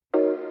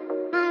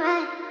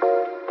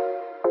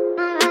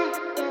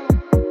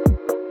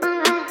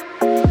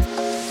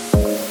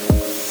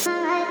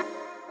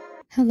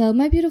Hello,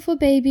 my beautiful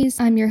babies.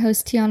 I'm your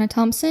host, Tiana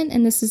Thompson,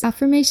 and this is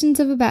Affirmations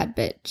of a Bad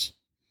Bitch.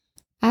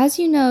 As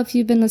you know, if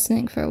you've been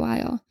listening for a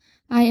while,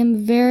 I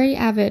am very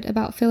avid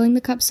about filling the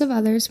cups of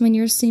others when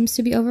yours seems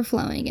to be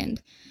overflowing,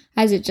 and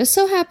as it just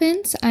so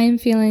happens, I am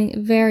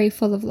feeling very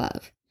full of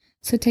love.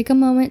 So take a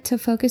moment to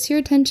focus your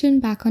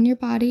attention back on your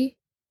body,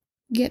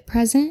 get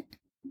present,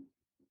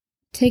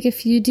 take a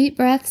few deep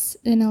breaths,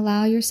 and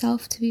allow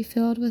yourself to be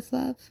filled with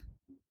love.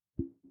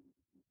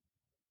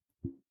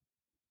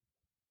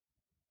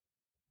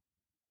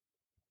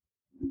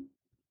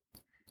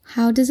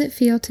 How does it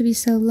feel to be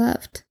so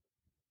loved?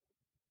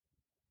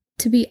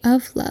 To be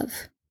of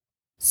love?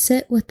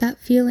 Sit with that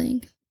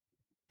feeling.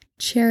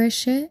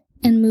 Cherish it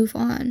and move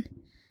on.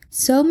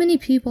 So many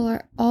people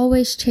are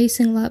always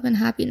chasing love and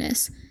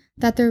happiness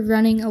that they're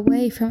running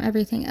away from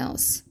everything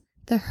else,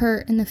 the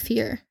hurt and the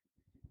fear.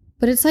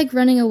 But it's like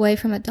running away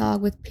from a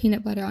dog with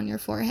peanut butter on your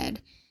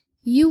forehead.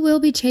 You will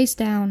be chased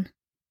down.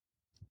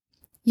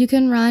 You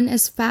can run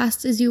as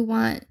fast as you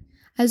want,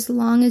 as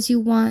long as you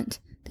want.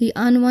 The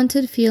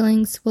unwanted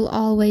feelings will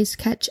always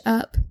catch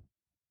up.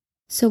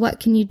 So what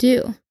can you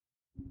do?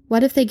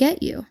 What if they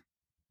get you?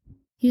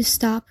 You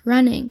stop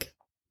running.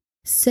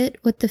 Sit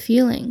with the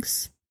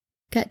feelings.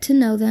 Get to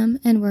know them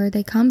and where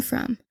they come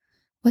from,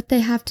 what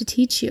they have to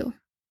teach you.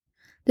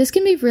 This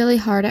can be really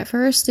hard at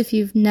first if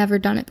you've never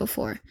done it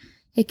before.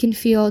 It can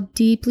feel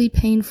deeply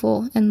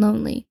painful and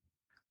lonely,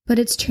 but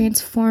it's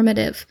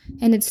transformative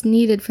and it's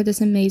needed for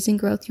this amazing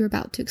growth you're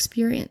about to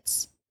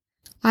experience.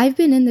 I've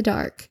been in the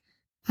dark.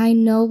 I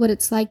know what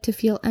it's like to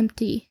feel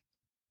empty.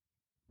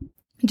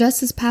 Just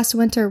this past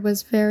winter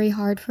was very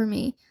hard for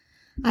me.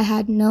 I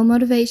had no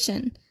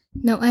motivation,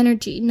 no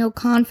energy, no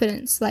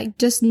confidence,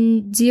 just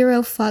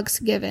zero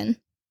fucks given.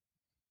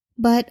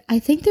 But I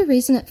think the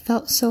reason it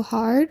felt so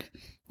hard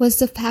was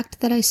the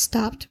fact that I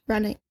stopped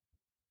running.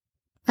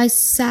 I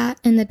sat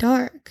in the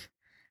dark.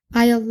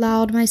 I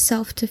allowed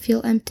myself to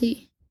feel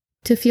empty,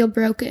 to feel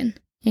broken,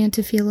 and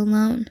to feel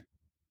alone.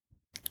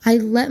 I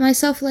let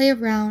myself lay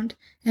around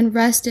and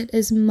rested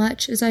as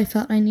much as I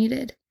felt I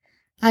needed.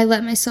 I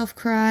let myself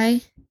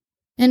cry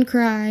and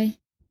cry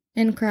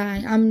and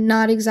cry. I'm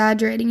not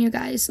exaggerating, you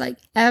guys.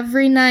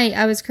 Every night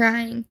I was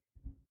crying.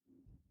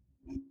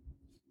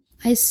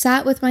 I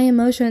sat with my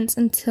emotions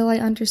until I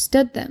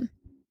understood them.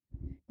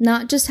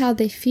 Not just how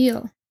they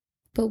feel,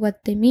 but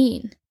what they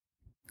mean,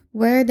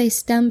 where they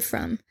stem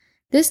from.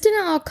 This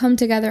didn't all come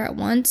together at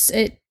once.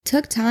 It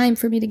took time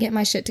for me to get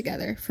my shit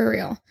together, for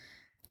real.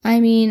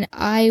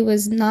 I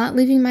was not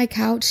leaving my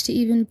couch to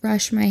even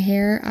brush my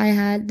hair. I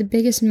had the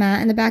biggest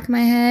mat in the back of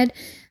my head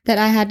that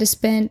I had to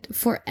spend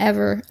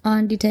forever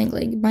on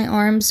detangling. My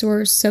arms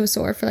were so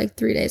sore for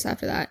 3 days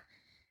after that.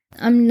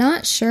 I'm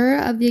not sure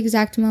of the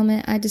exact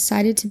moment I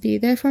decided to be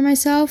there for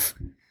myself,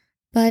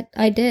 but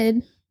I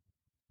did.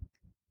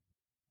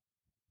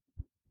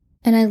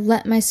 And I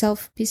let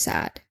myself be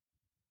sad.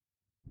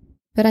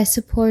 But I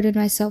supported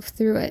myself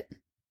through it.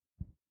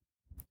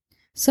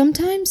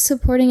 Sometimes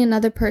supporting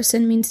another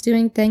person means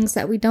doing things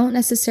that we don't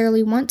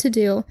necessarily want to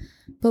do,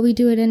 but we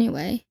do it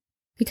anyway,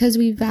 because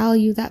we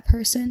value that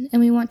person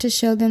and we want to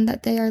show them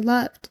that they are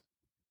loved.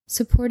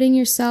 Supporting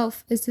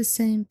yourself is the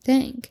same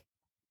thing.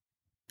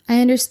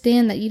 I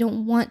understand that you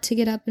don't want to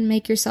get up and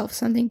make yourself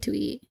something to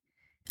eat.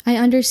 I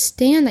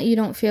understand that you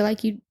don't feel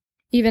like you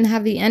even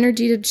have the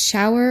energy to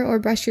shower or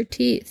brush your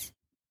teeth,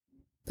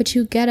 but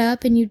you get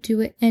up and you do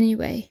it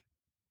anyway,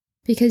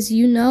 because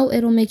you know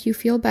it'll make you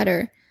feel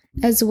better,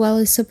 as well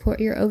as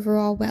support your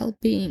overall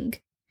well-being.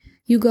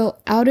 You go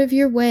out of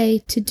your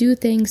way to do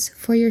things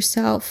for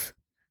yourself.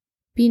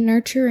 Be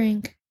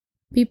nurturing.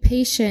 Be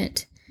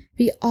patient.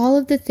 Be all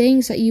of the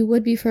things that you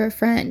would be for a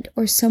friend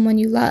or someone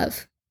you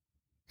love.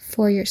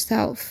 For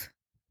yourself.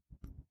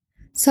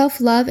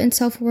 Self-love and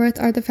self-worth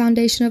are the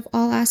foundation of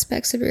all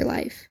aspects of your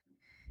life.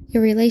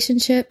 Your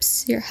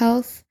relationships, your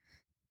health,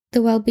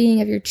 the well-being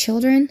of your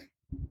children.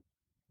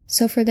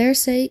 So for their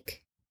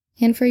sake,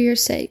 and for your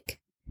sake,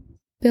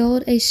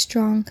 build a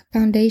strong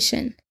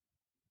foundation.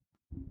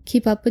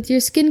 Keep up with your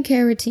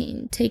skincare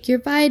routine. Take your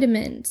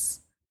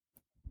vitamins.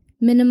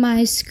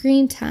 Minimize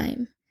screen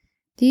time.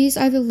 These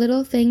are the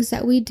little things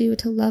that we do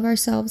to love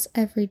ourselves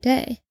every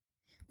day.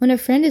 When a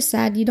friend is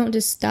sad, you don't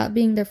just stop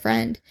being their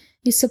friend.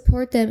 You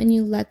support them and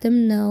you let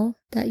them know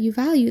that you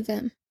value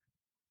them.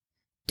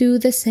 Do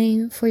the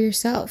same for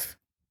yourself.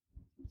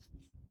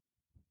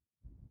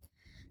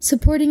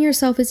 Supporting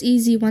yourself is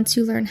easy once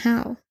you learn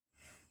how.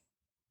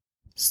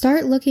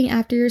 Start looking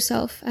after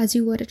yourself as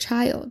you would a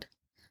child.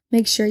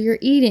 Make sure you're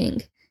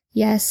eating.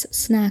 Yes,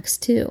 snacks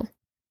too.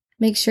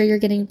 Make sure you're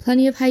getting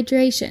plenty of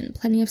hydration,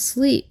 plenty of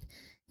sleep.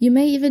 You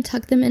may even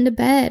tuck them into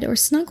bed or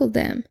snuggle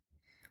them.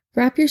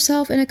 Wrap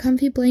yourself in a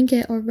comfy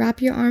blanket or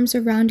wrap your arms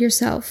around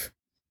yourself,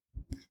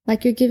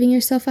 like you're giving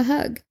yourself a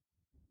hug.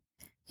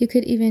 You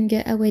could even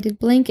get a weighted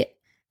blanket.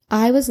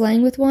 I was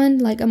laying with one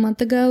a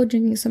month ago,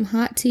 drinking some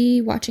hot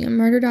tea, watching a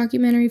murder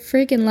documentary.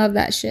 Freaking love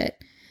that shit.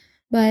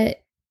 But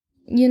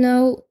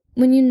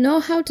when you know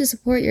how to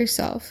support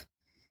yourself,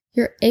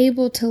 you're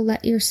able to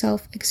let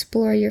yourself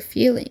explore your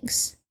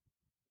feelings.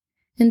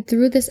 And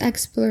through this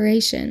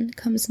exploration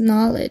comes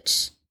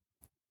knowledge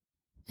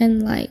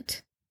and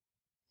light.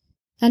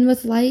 And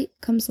with light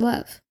comes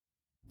love.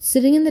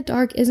 Sitting in the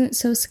dark isn't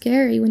so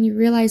scary when you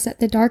realize that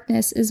the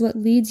darkness is what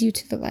leads you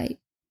to the light.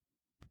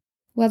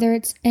 Whether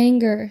it's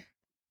anger,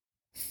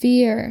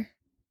 fear,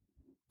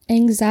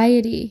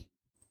 anxiety,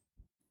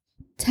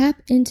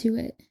 tap into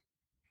it.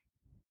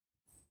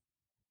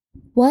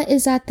 What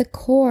is at the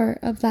core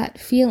of that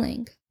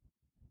feeling?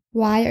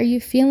 Why are you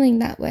feeling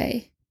that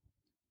way?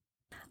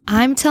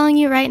 I'm telling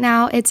you right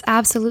now, it's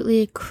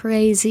absolutely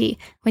crazy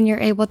when you're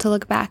able to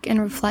look back and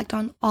reflect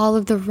on all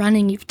of the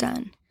running you've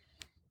done.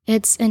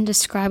 It's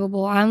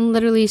indescribable. I'm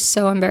literally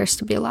so embarrassed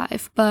to be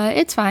alive, but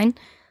it's fine.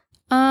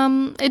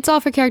 It's all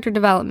for character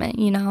development,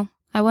 you know.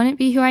 I wouldn't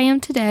be who I am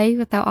today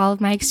without all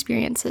of my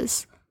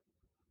experiences.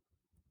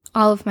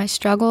 All of my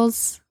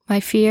struggles,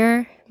 my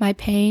fear, my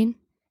pain.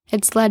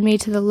 It's led me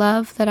to the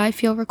love that I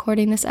feel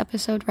recording this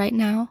episode right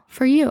now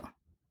for you.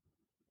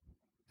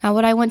 Now,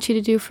 what I want you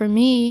to do for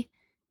me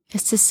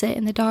is to sit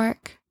in the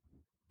dark.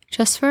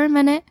 Just for a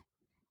minute.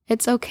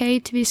 It's okay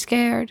to be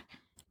scared.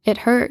 It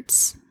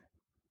hurts.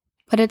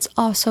 But it's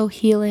also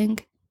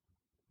healing.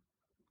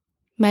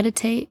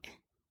 Meditate.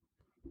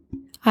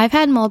 I've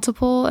had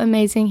multiple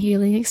amazing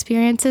healing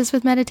experiences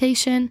with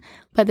meditation,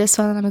 but this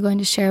one I'm going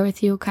to share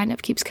with you kind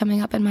of keeps coming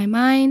up in my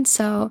mind.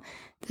 So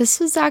this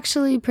was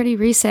actually pretty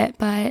recent,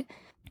 but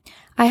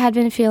I had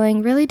been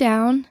feeling really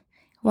down.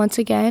 Once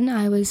again,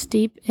 I was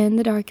deep in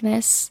the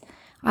darkness.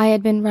 I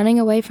had been running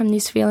away from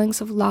these feelings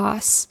of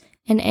loss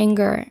and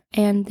anger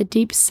and the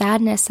deep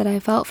sadness that I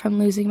felt from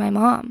losing my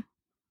mom.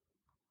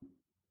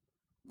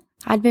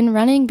 I'd been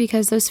running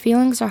because those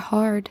feelings are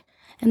hard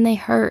and they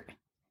hurt.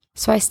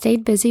 So I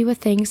stayed busy with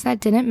things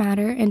that didn't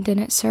matter and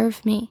didn't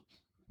serve me.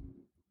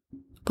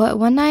 But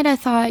one night I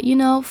thought,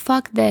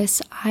 fuck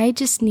this. I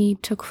just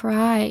need to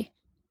cry.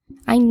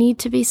 I need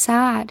to be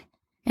sad.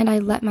 And I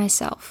let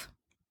myself.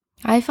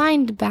 I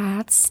find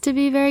baths to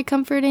be very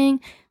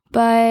comforting,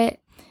 but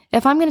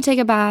if I'm going to take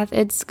a bath,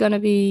 it's going to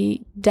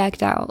be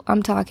decked out.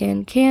 I'm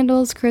talking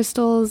candles,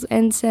 crystals,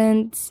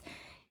 incense,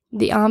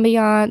 the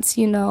ambiance,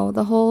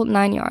 the whole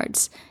 9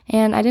 yards.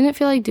 And I didn't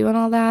feel like doing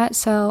all that,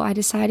 so I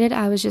decided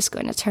I was just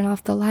going to turn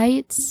off the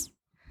lights.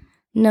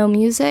 No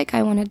music.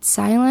 I wanted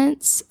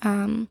silence.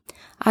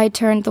 I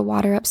turned the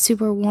water up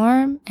super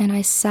warm, and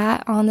I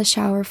sat on the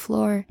shower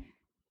floor,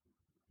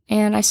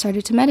 and I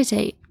started to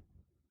meditate.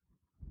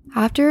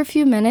 After a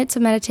few minutes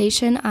of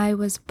meditation, I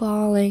was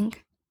bawling.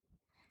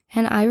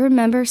 And I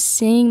remember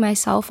seeing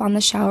myself on the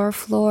shower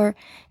floor,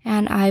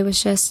 and I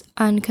was just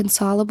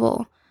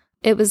unconsolable.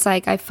 It was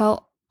like I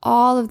felt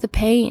all of the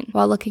pain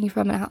while looking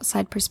from an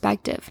outside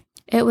perspective.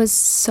 It was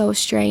so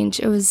strange.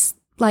 It was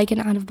like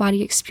an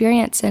out-of-body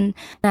experience. And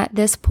at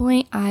this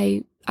point,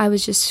 I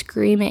was just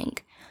screaming.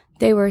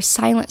 They were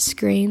silent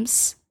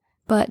screams,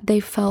 but they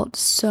felt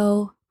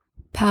so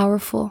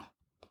powerful.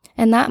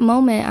 In that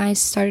moment, I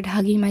started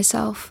hugging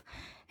myself.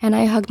 And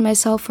I hugged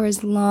myself for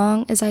as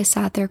long as I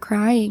sat there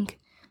crying,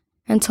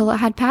 until it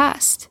had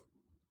passed.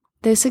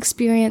 This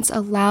experience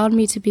allowed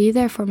me to be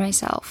there for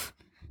myself,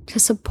 to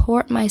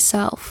support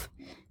myself,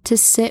 to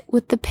sit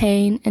with the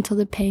pain until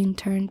the pain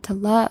turned to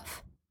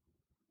love.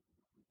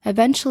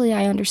 Eventually,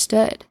 I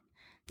understood.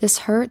 This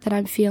hurt that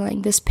I'm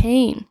feeling, this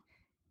pain,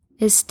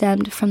 is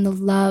stemmed from the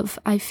love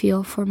I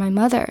feel for my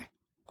mother.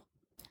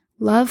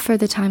 Love for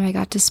the time I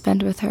got to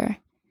spend with her.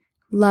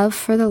 Love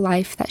for the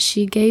life that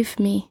she gave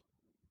me.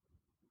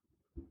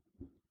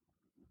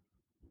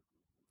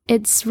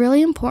 It's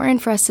really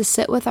important for us to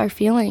sit with our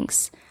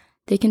feelings.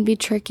 They can be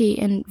tricky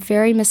and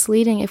very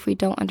misleading if we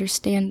don't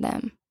understand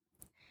them.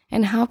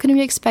 And how can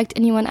we expect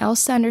anyone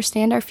else to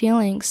understand our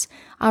feelings,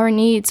 our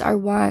needs, our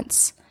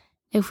wants,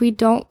 if we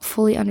don't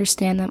fully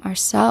understand them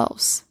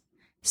ourselves?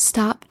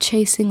 Stop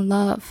chasing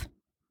love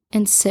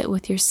and sit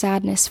with your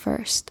sadness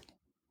first.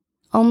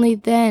 Only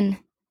then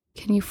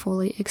can you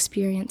fully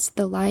experience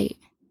the light.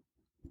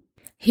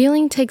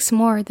 Healing takes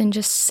more than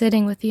just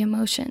sitting with the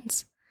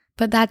emotions,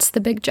 but that's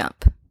the big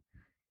jump.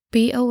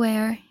 Be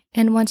aware,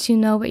 and once you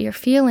know what you're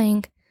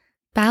feeling,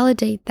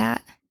 validate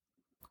that.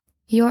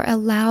 You're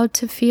allowed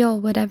to feel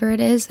whatever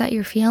it is that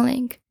you're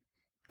feeling.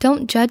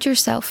 Don't judge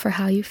yourself for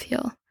how you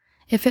feel.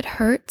 If it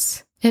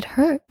hurts, it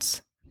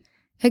hurts.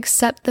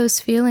 Accept those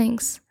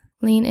feelings,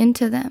 lean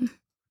into them,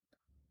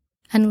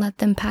 and let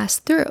them pass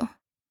through.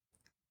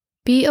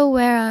 Be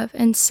aware of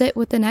and sit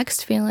with the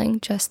next feeling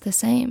just the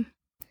same.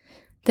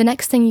 The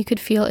next thing you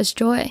could feel is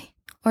joy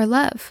or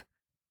love.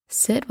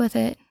 Sit with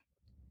it.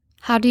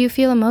 How do you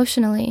feel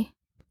emotionally?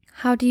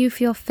 How do you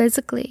feel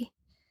physically?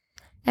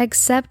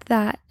 Accept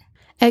that.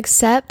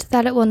 Accept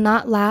that it will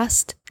not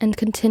last and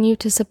continue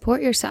to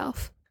support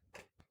yourself.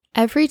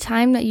 Every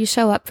time that you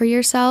show up for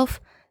yourself,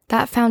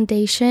 that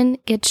foundation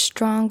gets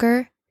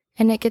stronger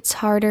and it gets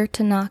harder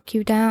to knock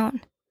you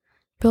down.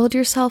 Build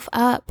yourself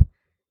up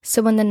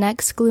so when the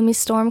next gloomy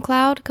storm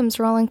cloud comes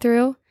rolling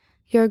through,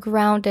 you're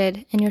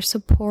grounded and you're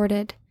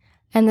supported,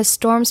 and the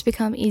storms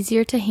become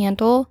easier to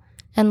handle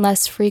and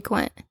less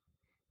frequent.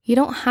 You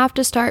don't have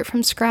to start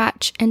from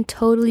scratch and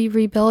totally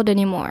rebuild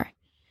anymore.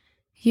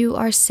 You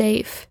are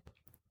safe.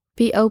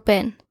 Be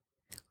open.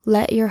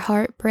 Let your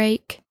heart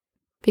break.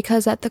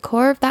 Because at the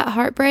core of that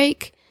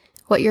heartbreak,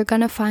 what you're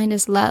going to find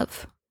is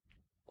love.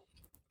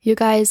 You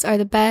guys are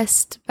the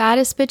best,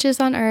 baddest bitches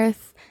on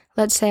earth.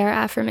 Let's say our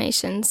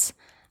affirmations.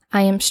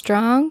 I am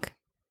strong.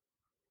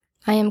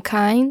 I am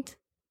kind.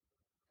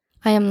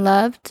 I am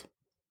loved.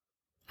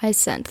 I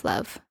send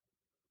love.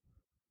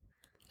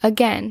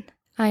 Again,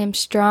 I am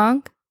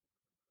strong.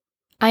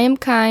 I am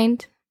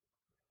kind.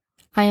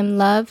 I am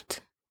loved.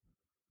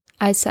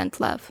 I send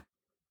love.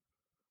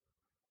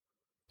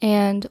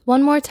 And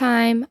one more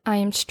time, I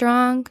am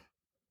strong.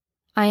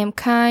 I am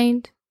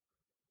kind.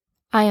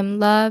 I am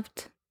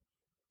loved.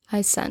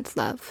 I send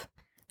love.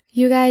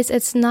 You guys,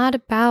 it's not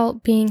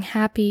about being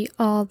happy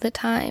all the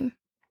time.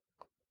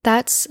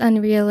 That's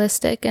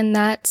unrealistic and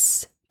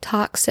that's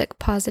toxic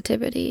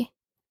positivity.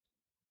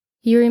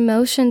 Your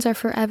emotions are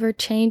forever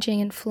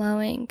changing and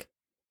flowing.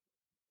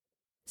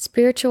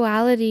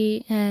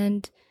 Spirituality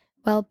and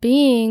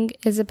well-being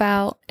is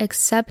about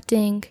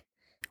accepting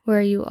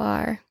where you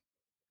are,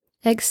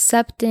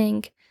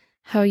 accepting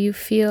how you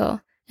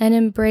feel, and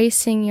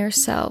embracing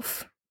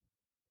yourself.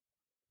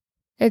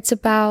 It's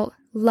about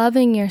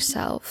loving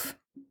yourself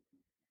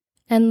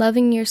and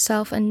loving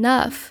yourself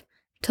enough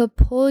to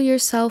pull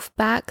yourself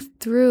back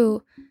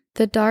through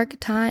the dark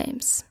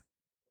times.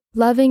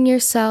 Loving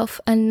yourself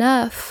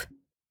enough.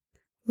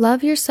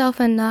 Love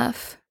yourself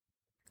enough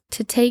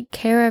to take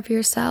care of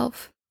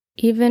yourself,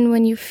 even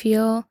when you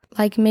feel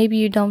like maybe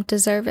you don't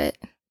deserve it.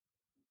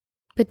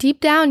 But deep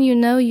down, you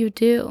know you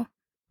do.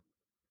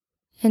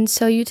 And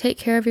so you take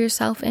care of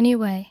yourself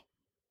anyway.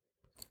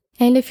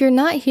 And if you're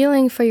not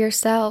healing for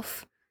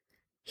yourself,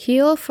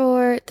 heal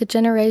for the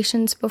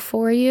generations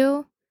before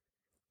you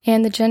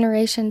and the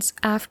generations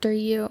after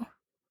you.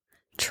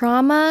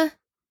 Trauma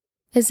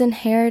is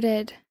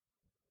inherited.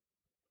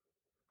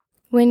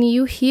 When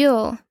you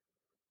heal,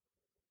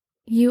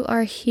 you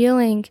are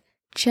healing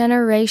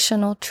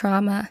generational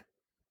trauma.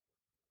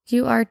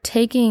 You are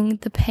taking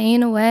the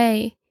pain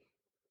away.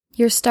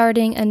 You're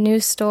starting a new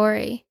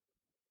story.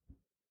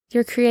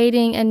 You're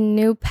creating a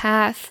new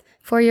path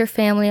for your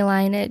family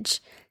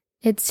lineage.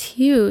 It's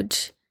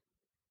huge.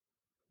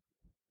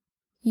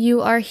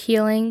 You are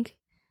healing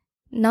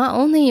not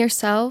only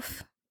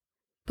yourself,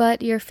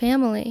 but your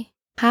family.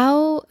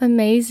 How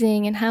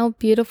amazing and how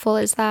beautiful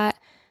is that?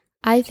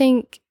 I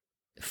think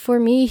for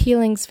me,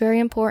 healing's very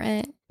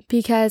important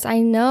because I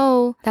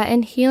know that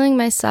in healing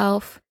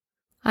myself,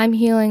 I'm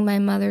healing my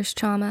mother's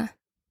trauma.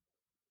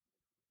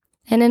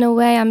 And in a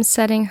way, I'm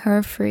setting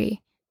her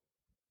free.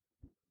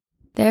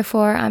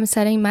 Therefore, I'm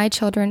setting my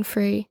children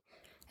free,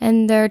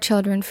 and their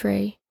children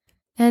free,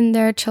 and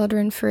their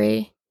children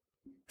free.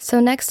 So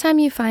next time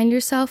you find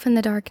yourself in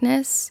the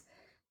darkness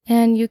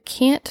and you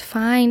can't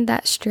find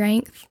that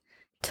strength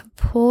to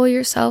pull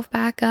yourself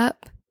back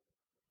up,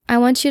 I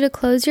want you to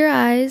close your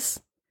eyes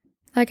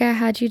like I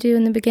had you do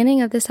in the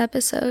beginning of this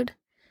episode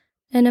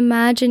and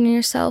imagine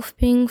yourself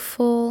being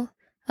full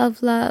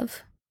of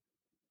love.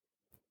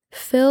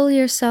 Fill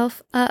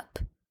yourself up.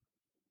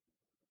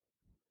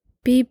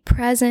 Be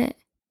present,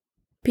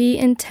 be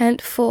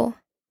intentful,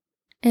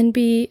 and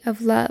be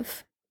of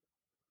love.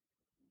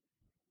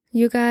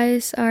 You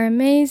guys are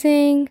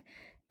amazing.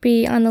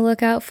 Be on the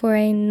lookout for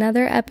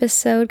another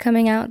episode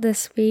coming out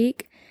this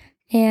week.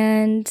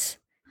 And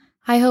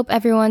I hope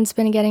everyone's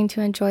been getting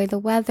to enjoy the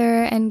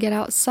weather and get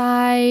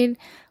outside.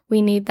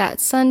 We need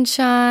that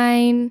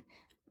sunshine.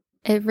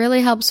 It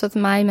really helps with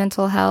my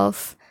mental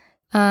health.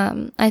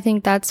 I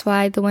think that's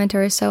why the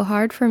winter is so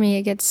hard for me.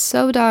 It gets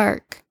so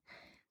dark.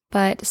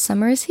 But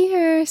summer is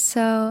here,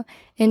 so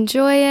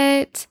enjoy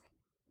it.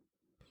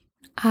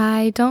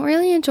 I don't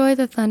really enjoy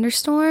the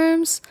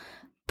thunderstorms,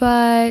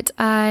 but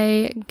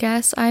I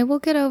guess I will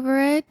get over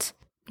it.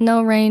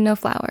 No rain, no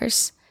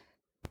flowers.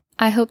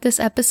 I hope this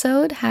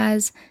episode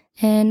has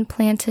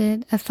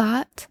implanted a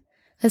thought,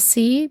 a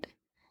seed,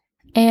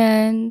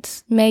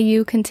 and may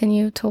you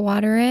continue to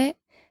water it,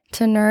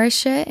 to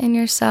nourish it in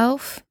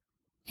yourself,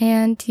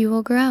 and you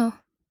will grow.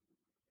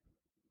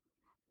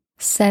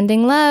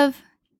 Sending love.